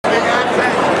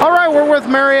with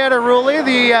Etta Ruley,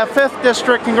 the 5th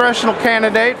District Congressional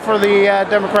candidate for the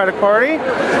Democratic Party.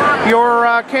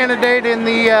 Your candidate in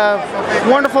the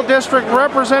wonderful district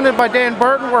represented by Dan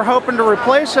Burton. We're hoping to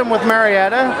replace him with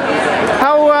Etta.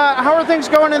 How are things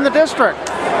going in the district?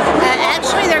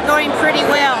 Actually, they're going pretty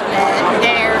well.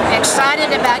 They're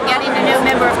excited about getting a new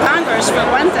member of Congress, for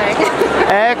one thing.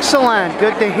 Excellent.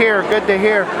 Good to hear. Good to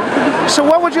hear. So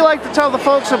what would you like to tell the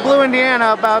folks of Blue,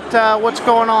 Indiana about what's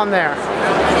going on there?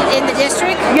 In the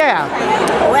district? Yeah.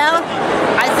 Well,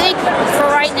 I think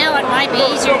for right now it might be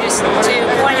easier to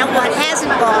point out what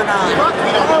hasn't gone on.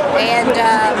 And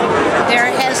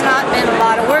there has not been a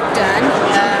lot of work done,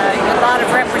 a lot of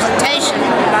representation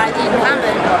by the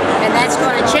incumbent, and that's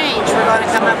going to change. We're going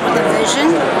to come up with a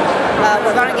vision.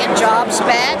 We're going to get jobs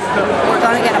back. We're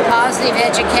going to get a positive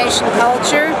education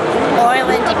culture, oil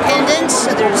independence.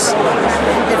 So there's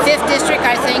the 5th District,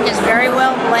 I think, is very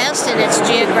well blessed in its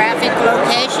geographic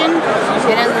location.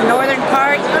 And in the northern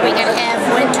part, we can have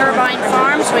wind turbine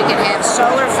farms, we can have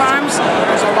solar farms.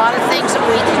 There's a lot of things that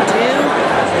we can do.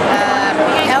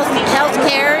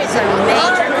 Healthcare is a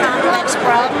major complex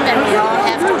problem, and we all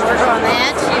have to work on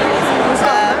that.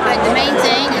 But the main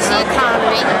thing is the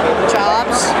economy,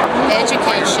 jobs,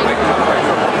 education,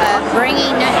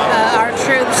 bringing our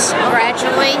troops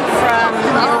gradually from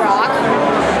Iraq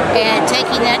and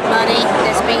taking that money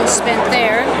that's being spent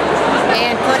there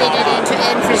and putting it into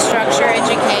infrastructure,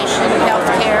 education,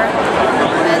 healthcare.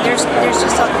 There's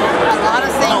just a lot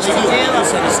of things to do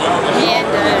and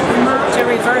to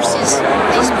reverse these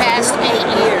past 8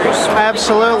 years.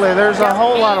 Absolutely, there's a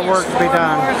whole lot of work to be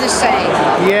done. More of the same.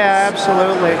 Yeah,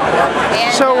 absolutely.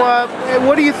 And, so,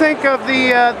 what do you think of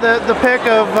the pick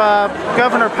of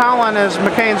Governor Palin as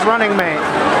McCain's running mate?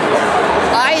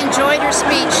 I enjoyed her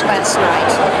speech last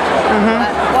night.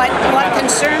 What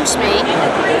concerns me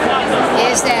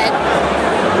is that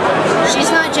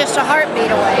she's not just a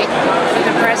heartbeat away from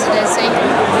the presidency,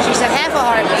 she's a half a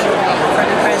heartbeat away from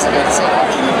the presidency.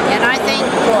 And I think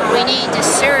we need to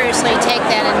seriously take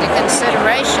that into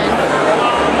consideration.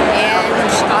 And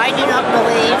I do not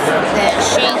believe that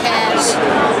she has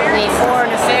the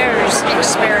foreign affairs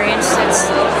experience that's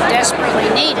desperately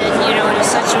needed, in a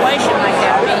situation like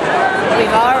that. I mean,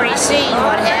 we've already seen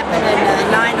what happened in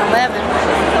 9/11.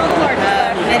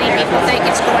 Many people think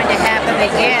it's going to happen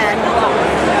again.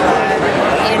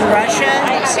 In Russia,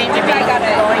 they seem to be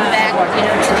going back,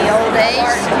 to the old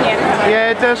days.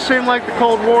 Yeah, it does seem like the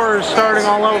Cold War is starting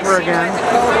all over again. The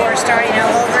Cold War is starting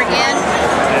all over again.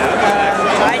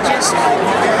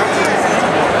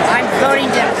 I'm voting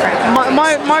Democrat.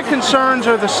 My concerns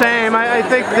are the same. I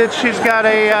think that she's got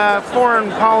a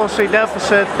foreign policy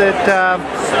deficit that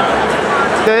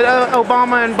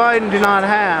Obama and Biden do not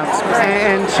have,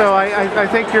 and so I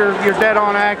think you're dead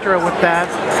on accurate with that.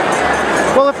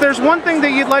 Well, if there's one thing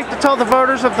that you'd like to tell the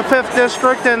voters of the 5th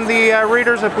District and the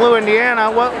readers of Blue, Indiana,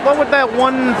 what would that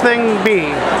one thing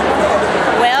be?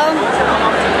 Well,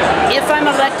 if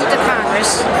I'm elected to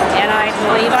Congress, and I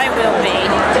believe I will be,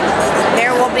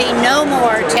 there will be no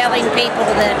more telling people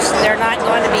that they're not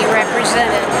going to be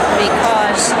represented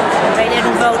because they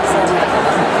didn't vote for me.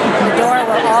 The door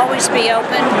will always be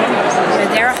open.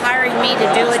 They're hiring me to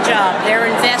do a job.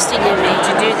 They're investing in me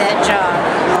to do that job.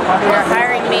 They're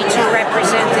hiring me to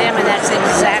represent them, and that's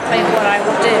exactly what I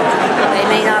will do. They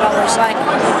may not always like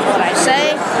what I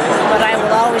say, but I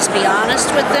will always be honest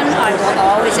with them. I will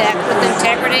always act with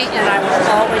integrity, and I will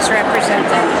always represent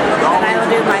them. And I will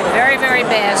do my very, very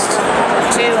best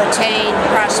to attain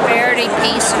prosperity,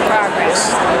 peace, and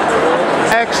progress.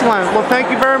 Excellent. Well, thank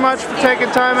you very much for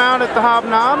taking time out at the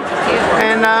HobNob,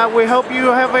 and we hope you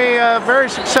have a very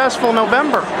successful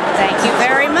November. Thank you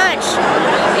very much.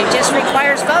 It just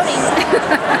requires voting.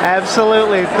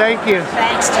 Absolutely. Thank you.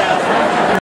 Thanks, Joe.